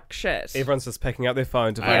fucking fuck shit. Everyone's just picking up their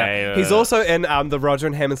phone to find Hey, out. He's also in the Roger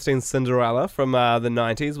and Hammerstein Cinderella from the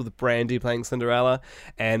 90s with Brandy playing Cinderella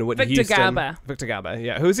and Whitney Victor Houston. Garber. Victor Garber,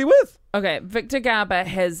 yeah. Who's he with? Okay, Victor Garber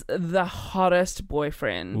has the hottest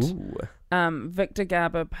boyfriend. Ooh. Victor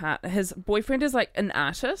Garber, his boyfriend is like an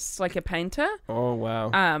artist, like a painter. Oh,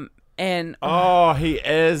 wow. And Oh, he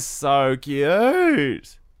is so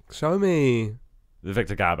cute. Show me. The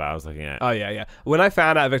Victor Garber I was looking at. Oh, yeah. When I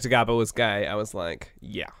found out Victor Garber was gay, I was like,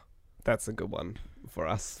 yeah, that's a good one for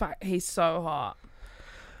us. fuck, he's so hot.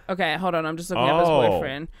 Okay, hold on, I'm just looking up his Oh.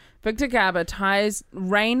 boyfriend. Victor Garber ties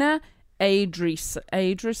Raina Andressen.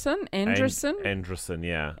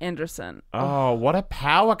 Yeah. Anderson. Oh, what a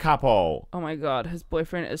power couple. Oh my god, his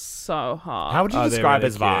boyfriend is so hot. How would you they're describe really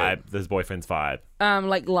his cute. vibe, his boyfriend's vibe?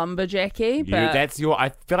 Like lumberjacky, You, but that's your. I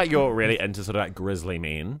feel like you're really into sort of like grizzly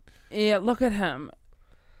men. yeah, look at him.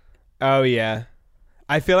 Oh, yeah.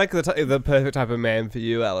 I feel like the perfect type of man for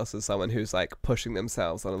you, Alice, is someone who's like pushing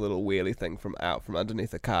themselves on a little wheelie thing from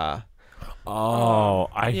underneath a car. Oh,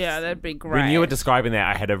 Yeah, that'd be great. When you were describing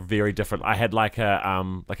that, I had a very different. I had like a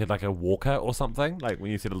like a walker or something. Like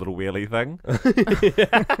when you said a little wheelie thing.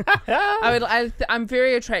 I'm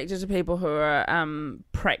very attracted to people who are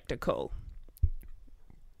practical.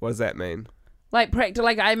 What does that mean? Like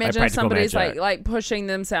like I imagine if practical somebody's magic. like pushing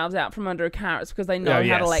themselves out from under a car, it's because they know Oh,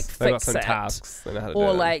 how to yes. like They've got fix some it, tasks. They know how to do or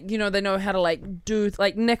it. like they know how to like do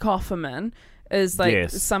like Nick Offerman is like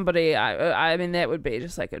Yes. somebody. I mean that would be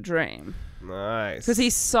just like a dream Nice. because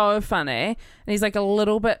he's so funny and he's like a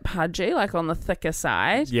little bit pudgy, like on the thicker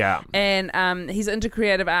side. Yeah. And he's into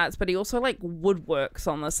creative arts, but he also like woodworks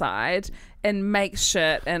on the side and makes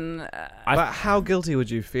shit. And But how guilty would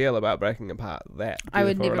you feel about breaking apart that I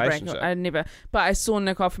would beautiful never break. relationship? I'd never. But I saw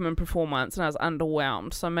Nick Offerman perform once, and I was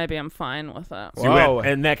underwhelmed. So maybe I'm fine with it. So you Whoa. weren't,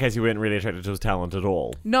 in that case, you weren't really attracted to his talent at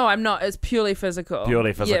all. No, I'm not. It's purely physical.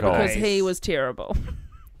 Purely physical. Yeah, because he Nice. was terrible.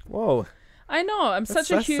 Whoa. I know. I'm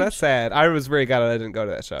such a That's huge. sad. I was very glad I didn't go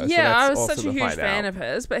to that show. so Yeah, I that's was awesome such a to huge find fan out. of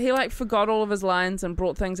his, but he like forgot all of his lines and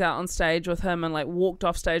brought things out on stage with him and like walked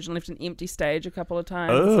off stage and left an empty stage a couple of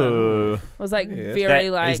times. and Oh, was like Yeah. very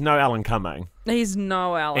like he's no Alan Cumming, he's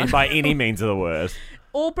no Alan. and by any means of the word.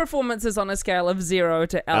 All performances on a scale of 0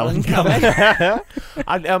 to Alan Cumming.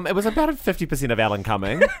 Cumming. It was about 50% of Alan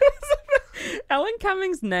Cumming. Alan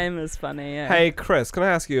Cumming's name is funny. Yeah. Hey, Chris, can I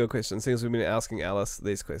ask you a question? Since we've been asking Alice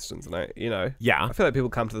these questions, and Yeah. I feel like people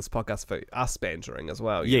come to this podcast for us bantering as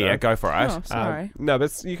well. Yeah, go for it. Oh, sorry. No,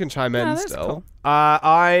 but you can chime in No, that's still. cool. Are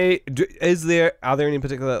there any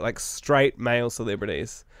particular like straight male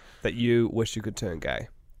celebrities that you wish you could turn gay?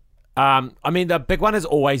 I mean, the big one has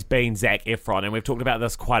always been Zac Efron, and we've talked about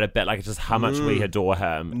this quite a bit, like just how much we adore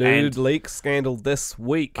him. Nude And leak scandal this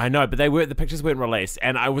week. I know, but the pictures weren't released,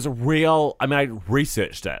 and I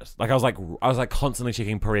researched it. I was constantly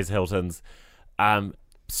checking Perez Hilton's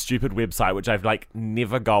stupid website, which I've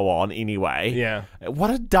never go on anyway. Yeah.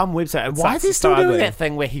 What a dumb website. And why is he still doing that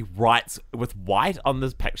thing where he writes with white on the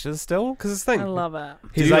pictures still? Because it's thing. I love it.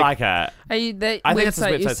 Do you like it? That I think it's his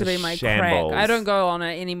website used website's to be a my shambles. crack. I don't go on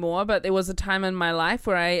it anymore, but there was a time in my life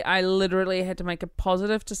where I literally had to make a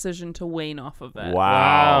positive decision to wean off of it.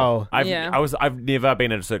 Wow. I've never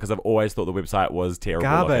been interested because I've always thought the website was terrible.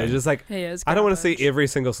 Garbage. looking. It's like, He is I don't want to see garbage. every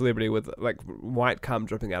single celebrity with white cum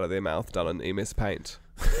dripping out of their mouth done on MS Paint.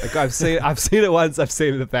 I've seen it once. I've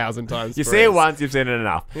seen it 1,000 times. You see it once, you've seen it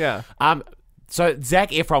enough. Yeah. So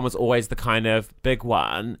Zac Efron was always the kind of big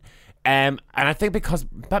one. And I think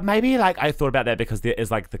but maybe I thought about that because there is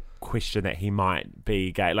the question that he might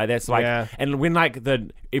be gay. That's Yeah. and when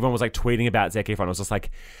everyone was tweeting about Zac Efron, I was just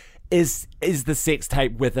like, is the sex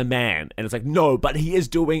tape with a man? And it's like, no, but he is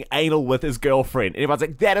doing anal with his girlfriend. And everyone's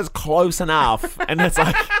like, that is close enough. And it's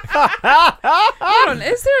like, Hold on,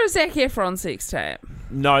 is there a Zac Efron sex tape?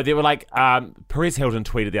 no, they were Perez Hilton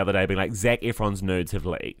tweeted the other day being Zac Efron's nudes have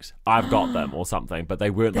leaked. I've got them or something, but they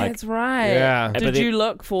weren't That's right. Yeah. But Did then- you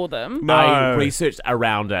look for them? No. I researched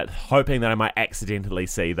around it, hoping that I might accidentally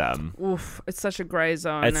see them. Oof, it's such a grey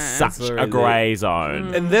zone. It's eh? such a grey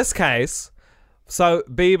zone. In this case, so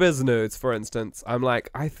Bieber's nudes, for instance, I'm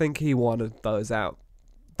I think he wanted those out.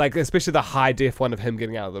 Especially the high def one of him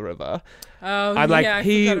getting out of the river. Oh, I'm I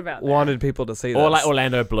he forgot about that. wanted people to see Or this.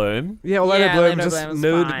 Orlando Bloom. Yeah, Orlando Yeah, Bloom Orlando just Bloom was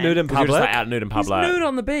nude fine. in Because you're public. just out nude in He's public. nude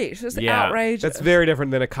on the beach. It's Yeah. outrageous. That's very different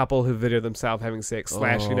than a couple who video themselves having sex /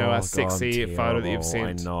 a sexy God, photo that you've terrible.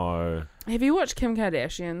 sent. I know. Have you watched Kim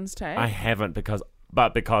Kardashian's tape? I haven't because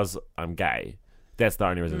I'm gay. That's the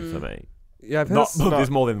only reason for me. Yeah, I've Not, there's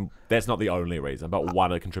more than that's not the only reason, but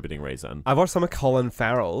one of the contributing reason. I've watched some of Colin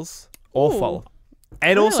Farrell's. Awful. Ooh.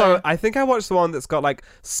 And Really? also, I think I watched the one that's got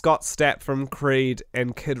Scott Stapp from Creed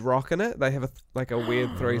and Kid Rock in it. They have a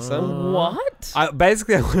weird threesome. What?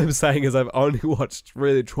 Basically, what I'm saying is I've only watched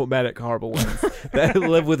really traumatic, horrible ones that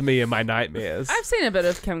live with me in my nightmares. I've seen a bit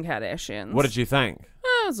of Kim Kardashian's. What did you think?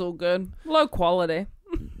 It was all good. Low quality.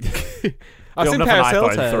 I've seen Filmed off Paris an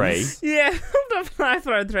iPhone Hilton's. 3. Yeah, I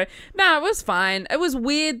throw 3. No, it was fine. It was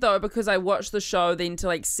weird though because I watched the show then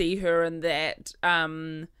to see her in that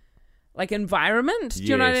environment. Do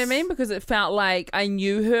you know what I Yes. mean? Because it felt like I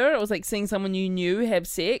knew her. It was like seeing someone you knew have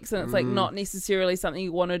sex, and it's not necessarily something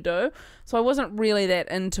you want to do. So I wasn't really that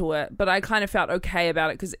into it, but I kind of felt okay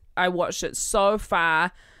about it because I watched it so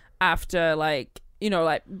far after in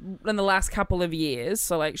the last couple of years.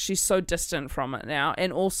 So she's so distant from it now,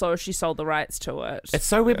 and also she sold the rights to it. It's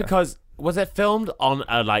so weird because was it filmed on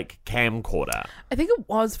a camcorder? I think it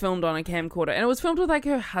was filmed on a camcorder, and it was filmed with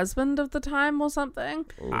her husband of the time or something.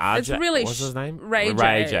 It's really what's his name? Ray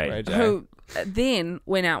Ray J, J. J. who then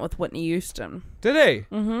went out with Whitney Houston. Did he?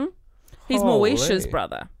 He's Holy. Moesha's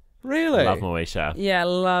brother. Really? Love Moesha. Yeah,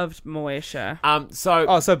 loved Moesha.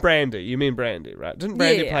 So Brandy. You mean Brandy, right? Didn't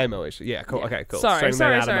Brandy Yeah. play Moesha? Yeah, cool. Yeah. Okay, cool. Sorry, Straightening that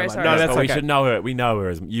out of my sorry. mind. No, that's but we okay. should know her. We know her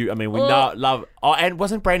as you. I mean, we Well- love. Oh, and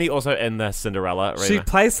wasn't Brandy also in the Cinderella? She Arena?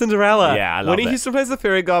 plays Cinderella. Yeah, I love Whitney it. Houston plays the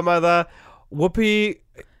fairy godmother. Whoopi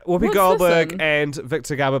What's Goldberg this in? and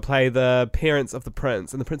Victor Garber play the parents of the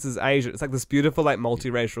prince, and the prince is Asian. It's this beautiful,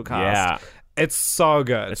 multiracial cast. Yeah. It's so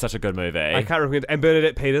good. It's such a good movie. I can't recommend. And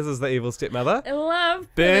Bernadette Peters is the evil stepmother. I love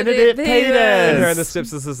Bernadette And Peters. her and the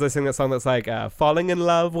stepsisters, they sing that song that's falling in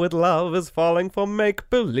love with love is falling for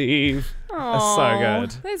make-believe. It's so good.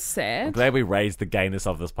 That's I'm sad. glad we raised the gayness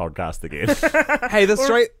of this podcast again. Hey, the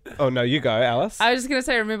straight... Oh, no, you go, Alice. I was just gonna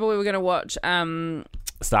say, remember we were gonna watch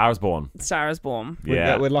Star is Born. Star is Born.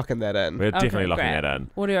 Yeah, We're locking that in. we're definitely Okay, locking great. that in.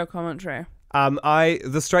 Audio commentary.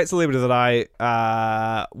 The straight celebrity that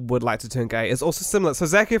I would like to turn gay is also similar. So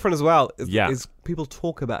Zac Efron as well. Is people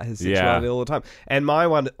talk about his sexuality all the time, and my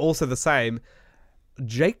one also the same.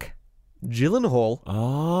 Jake Gyllenhaal.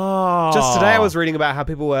 Oh. Just today I was reading about how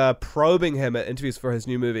people were probing him at interviews for his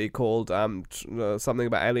new movie called something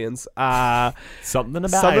about aliens. Something about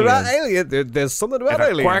Something aliens. about aliens. There's something about It's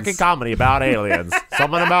a aliens. quirky comedy about aliens.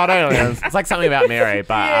 Something about aliens. It's like something about Mary,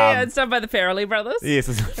 but Yeah, it's done by the Farrelly brothers. yes,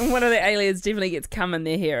 it's, And one of the aliens definitely gets cum in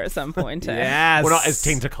their hair at some point. Eh? Yes. well, not as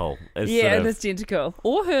tentacle. As Yeah, sort of, this tentacle.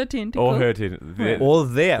 Or her tentacle. or her tentacle. Or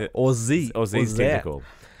there. Or Z. Or Z's there. tentacle.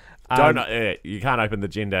 Don't you can't open the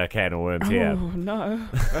gender can of worms here. Oh, no.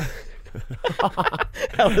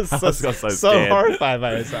 That was I just got so so scared. horrified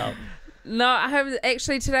by herself. No, I have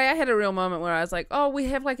actually today I had a real moment where I was like, oh, we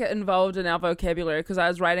have like it involved in our vocabulary because I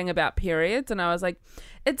was writing about periods and I was like,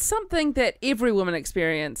 it's something that every woman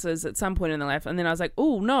experiences at some point in their life. And then I was like,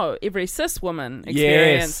 oh, no, every cis woman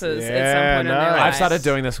experiences at some point in their life. I've started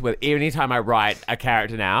doing this with any time I write a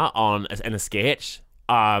character now in a sketch.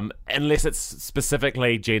 Unless it's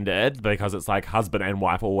specifically gendered because it's like husband and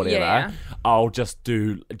wife or whatever, I'll just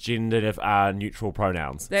do gender neutral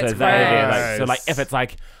pronouns. That's great. So like if it's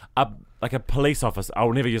like a police officer,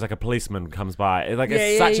 I'll never use like a policeman comes by.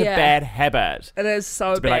 It's such a bad habit. It is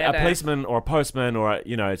so to be bad. like a policeman or a postman or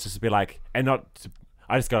it's just to be like I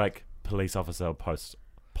just go like police officer or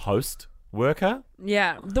post worker.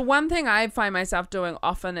 Yeah. The one thing I find myself doing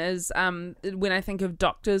often is when I think of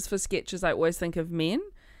doctors for sketches, I always think of men.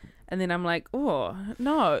 And then I'm like, oh,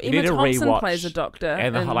 no. Emma Thompson plays a doctor.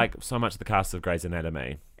 And so much of the cast of Grey's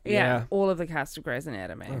Anatomy. Yeah, all of the cast of Grey's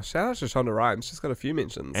Anatomy. Oh, shout out to Shonda Rhimes. She's got a few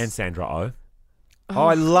mentions. And Sandra Oh. Oh,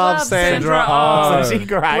 I love Sandra Oh. Oh. Isn't she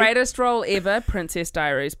great? Greatest role ever, Princess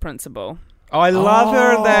Diaries principal. Oh, I love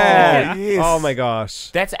her in that. Yes. Oh my gosh.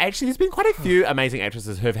 That's actually, there's been quite a few amazing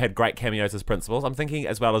actresses who have had great cameos as principals. I'm thinking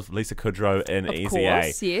as well as Lisa Kudrow in Of Easy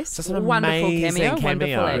course, A. yes. Just an Wonderful amazing cameo.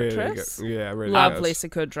 Wonderful cameo. actress. Really good. Yeah, really Love good. Lisa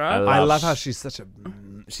Kudrow. I love how she's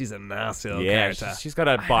she's a nasty little character. She's got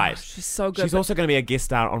a bite. She's so good. She's also going to be a guest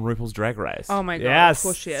star on RuPaul's Drag Race. Oh my god, Yes, of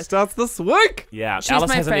course she is. starts this week. Yeah, She's Alice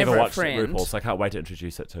my hasn't ever favourite watched friend. RuPaul, so I can't wait to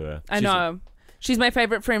introduce it to her. I know. She's my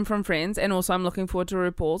favourite friend from Friends, and also I'm looking forward to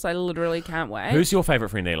RuPaul's. I literally can't wait. Who's your favourite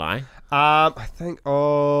friend, Eli? I think,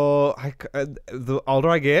 the older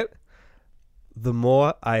I get, the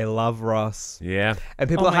more I love Ross. Yeah. And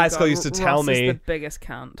people Oh at my high God, school used to tell Ross me. is the biggest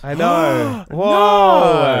cunt. I know.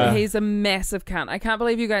 Whoa. He's a massive cunt. I can't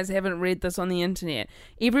believe you guys haven't read this on the internet.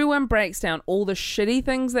 Everyone breaks down all the shitty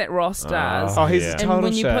things that Ross does. Oh, he's Yeah. a And total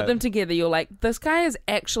when you shit. put them together, you're like, this guy is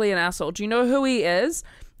actually an asshole. Do you know who he is?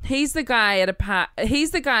 He's the guy at a part. He's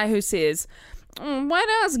the guy who says, "Why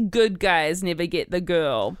does good guys never get the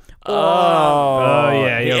girl?" Oh,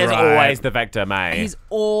 yeah, he you're is right. always the victim, eh? He's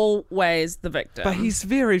always the victim. But he's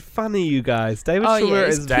very funny, you guys. David Oh, yeah, Schwimmer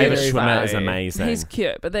he's is cute. David very Schwimmer funny. is amazing. He's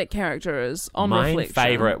cute, but that character is on My reflection.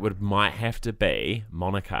 favourite might have to be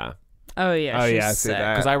Monica. Oh yeah, Oh, she's yeah, I see sick.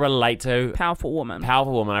 that. Because I relate to Powerful woman.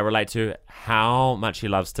 powerful woman. I relate to how much she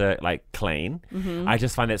loves to like clean. Mm-hmm. I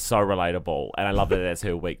just find that so relatable, and I love that that's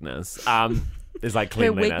her weakness. Is like Her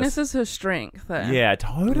cleanliness. weakness is her strength. Though. Yeah,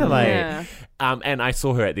 totally. Yeah. And I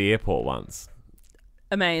saw her at the airport once.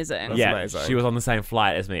 Amazing. That's yeah, amazing. she was on the same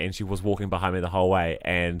flight as me, and she was walking behind me the whole way,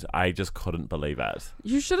 and I just couldn't believe it.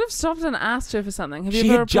 You should have stopped and asked her for something. Have She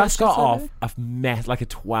you ever had just got approached her? off like a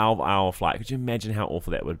 12-hour flight. Could you imagine how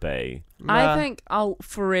awful that would be? I think I'll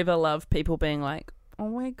forever love people being like, "Oh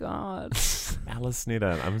my god." Alice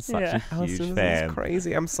Snedden, I'm such Yeah. a huge Alison, fan. This is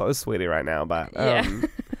crazy. I'm so sweaty right now, but Yeah.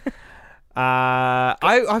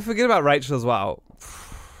 I forget about Rachel as well.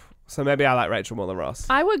 So maybe I like Rachel more than Ross.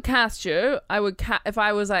 I would cast you. I would if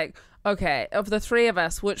I was like, okay, of the three of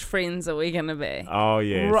us, which friends are we gonna be? Oh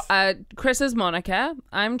yes, Chris is Monica.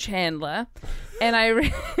 I'm Chandler, and I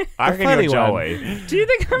reckon funny you're one. Joey. do you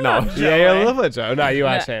think I'm No. not Yeah, you're a Joey? little bit Joe. No, you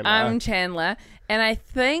are No, Chandler. I'm Chandler, and I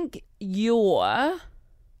think you're.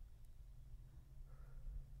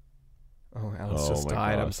 Oh, Alice Oh just my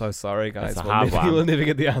died. God. I'm so sorry, guys. That's a hard one. We'll never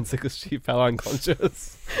get the answer because she fell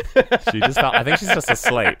unconscious. She just felt. I think she's just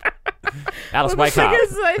asleep. Alice, Well, wake the up. thing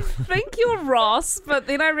is, I think you're Ross, but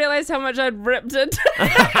then I realized how much I'd ripped it.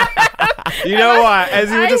 You know what? As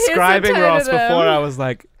you were I describing Ross hesitated before, him. I was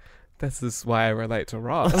like, this is why I relate to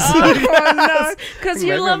Ross. Oh no, because you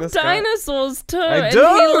Maybe I'm love this guy. dinosaurs too. I and do! He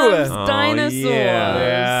loves Oh, dinosaurs.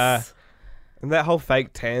 yeah. And that whole fake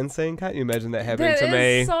tan scene, can't you imagine that happening That to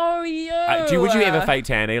me? is so you. Would you ever fake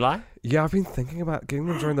tan, Eli? Yeah, I've been thinking about getting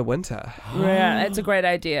them during the winter. Yeah, it's a great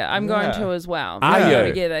idea. I'm going Yeah. to as well. Are Let's go you?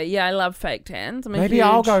 together? Yeah, I love fake tans. I'm a Maybe huge-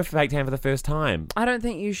 I'll go fake tan for the first time. I don't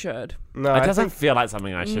think you should. No, It I doesn't think- feel like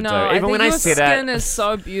something I should No, do. I Even think when I your said skin it. is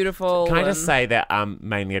so beautiful. Can I just and say that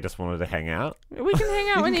mainly I just wanted to hang out? we can hang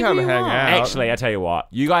out can whenever come you hang want? out. Actually, I tell you what,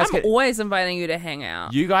 you guys I'm can. always inviting you to hang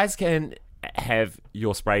out. You guys can have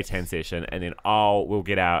your spray tan session, and then we'll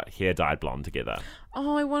get our hair dyed blonde together.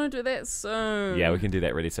 Oh, I want to do that soon. Yeah, we can do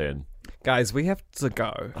that really soon. Guys, we have to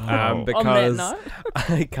go Oh. because On that note,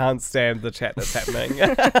 I can't stand the chat that's happening.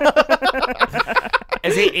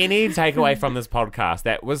 Is there any takeaway from this podcast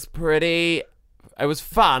that was pretty? It was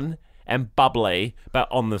fun and bubbly, but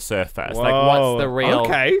on the surface. Like, what's the real?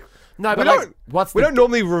 Okay. No, We but like, don't- what's We the? don't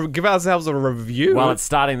normally give ourselves a review. Well, it's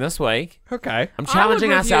starting this week. okay. I'm challenging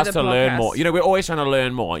review ourselves the to learn podcast. more. You know, we're always trying to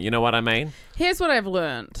learn more. You know what I mean? here's what I've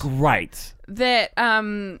learned. Great. That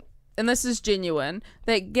and this is genuine,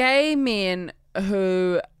 that gay men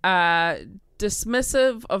who are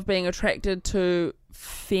dismissive of being attracted to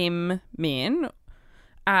femme men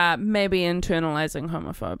may be internalizing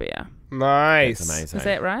homophobia. Nice. That's amazing. Is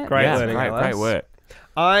that right? Great Yeah, learning, Alice. great work.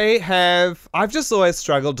 I've just always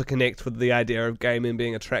struggled to connect with the idea of gay men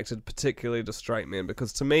being attracted particularly to straight men,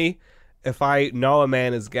 because to me, if I know a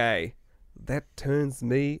man is gay, that turns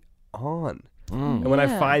me on. And when I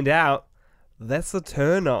find out, that's a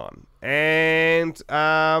turn on. And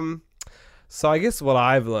so I guess what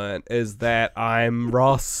I've learned is that I'm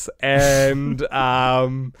Ross, and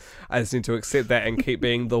I just need to accept that and keep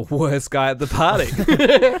being the worst guy at the party.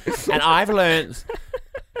 And I've learned,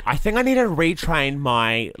 I think I need to retrain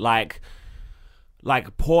my like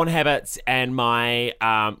porn habits and my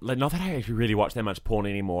not that I actually really watch that much porn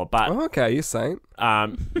anymore, but Oh, okay, you're saying.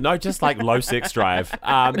 no, just like low sex drive.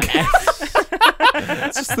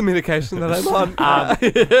 It's just the medication that I'm on.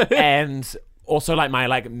 And also like my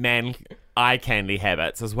like man eye candy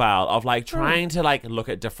habits as well, of like trying to like look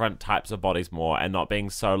at different types of bodies more and not being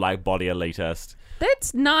so like body elitist.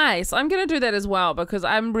 That's nice. I'm going to do that as well, because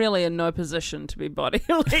I'm really in no position to be body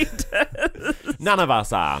elitist. None of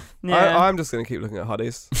us are. Yeah. I'm just going to keep looking at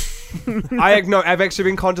hotties. I've actually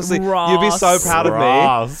been consciously. Ross. You'd be so proud of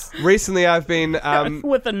Ross. me. Recently, I've been.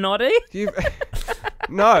 With a noddy?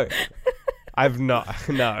 No. I've not.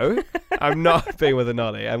 No, I'm not being with a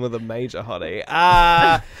noddy. I'm with a major hottie.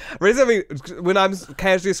 Recently, when I'm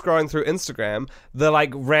casually scrolling through Instagram, the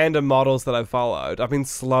like random models that I've followed, I've been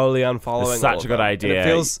slowly unfollowing. It's such all of a good them. idea. And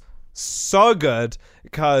it feels so good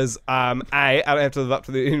because A, I don't have to live up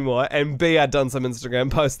to them anymore, and B, I'd done some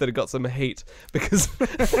Instagram posts that had got some heat because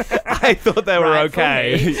I thought they were Right, for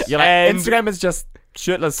okay. me. You're like, And- Instagram is just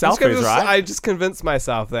shirtless Just selfies, convinced- right? I just convinced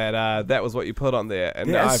myself that that was what you put on there. And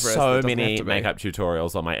There's I've realized so it doesn't many have to be. makeup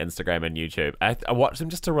tutorials on my Instagram and YouTube. I watch them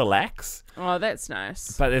just to relax, Oh, that's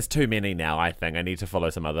nice. but there's too many now. I think I need to follow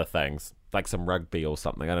some other things, like some rugby or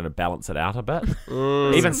something. I don't know, balance it out a bit.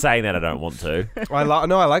 Even saying that, I don't want to. I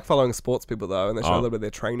like following sports people though, and they show a Oh. little bit of their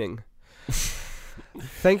training.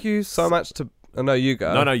 Thank you so much to. Oh no, you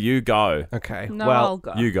go. No, you go. Okay. No, well, I'll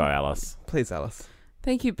go. You go, Alice. please, Alice.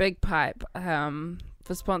 Thank you, Big Pipe,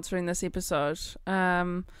 for sponsoring this episode.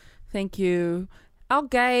 Thank you, our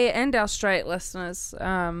gay and our straight listeners,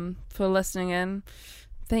 for listening in.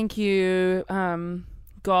 Thank you,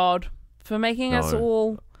 God, for making us No.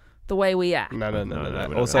 all the way we are. No. we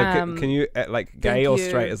don't Also, know. can you like gay Thank or you.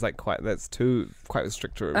 straight is like quite quite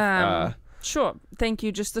restrictive. Sure. Thank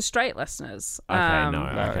you, just the straight listeners. Okay,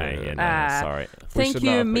 uh, sorry. Thank should you,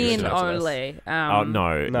 not have men reached out to us. only. Oh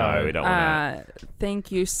no, we don't want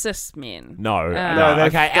Thank you, cis men. that. No. No, they've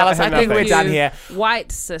Okay, got Alice, I think nothing. we're done here.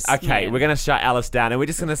 White cis Okay, men. we're going to shut Alice down, and we're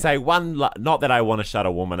just going to say not that I want to shut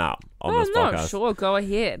a woman up on this no, podcast. sure, go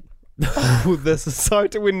ahead. Oh, this is so.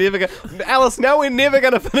 We're never gonna. Alice, now we're never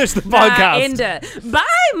gonna finish the Nah, podcast. end it. Bye,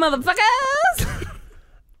 motherfuckers.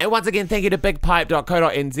 And once again, thank you to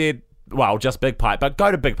bigpipe.co.nz. Well, just Big Pipe, but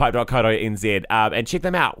go to bigpipe.co.nz and check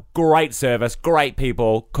them out. Great service, great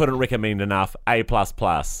people. Couldn't recommend enough. A++.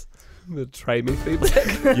 The trade me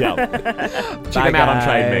feedback. Yeah. Check them out on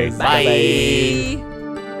Trade Me. Bye.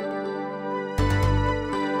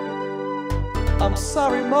 I'm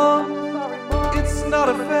sorry, Mom. It's not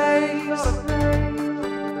a phase.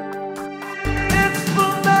 It's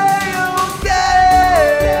the male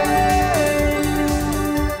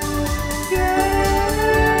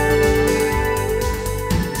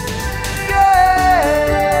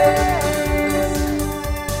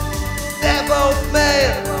They're both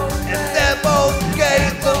male and they're both gay.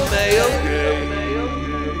 The male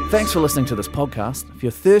gay. Thanks for listening to this podcast. If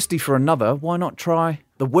you're thirsty for another, why not try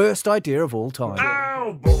The Worst Idea of All Time?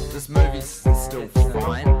 This movie's still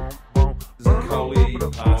fine. There's a Coley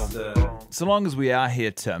pasta. So long as we are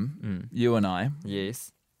here, Tim, you and I,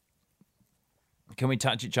 Yes. can we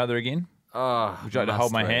touch each other again? Oh, Would you like to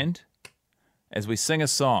hold my hand? As we sing a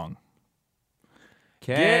song.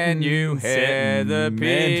 Can you hear the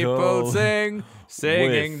people sing,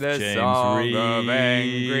 singing with the James song of Reed.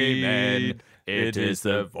 angry men? It is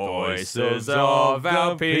the voices of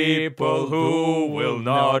our people who will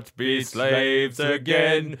not be slaves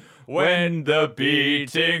again. When the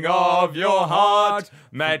beating of your heart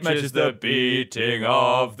matches the beating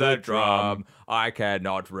of the drum, I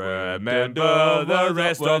cannot remember the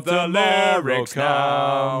rest of the lyrics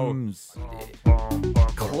now.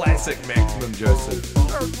 Classic Maximum Joseph.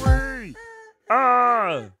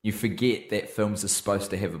 You forget that films are supposed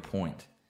to have a point.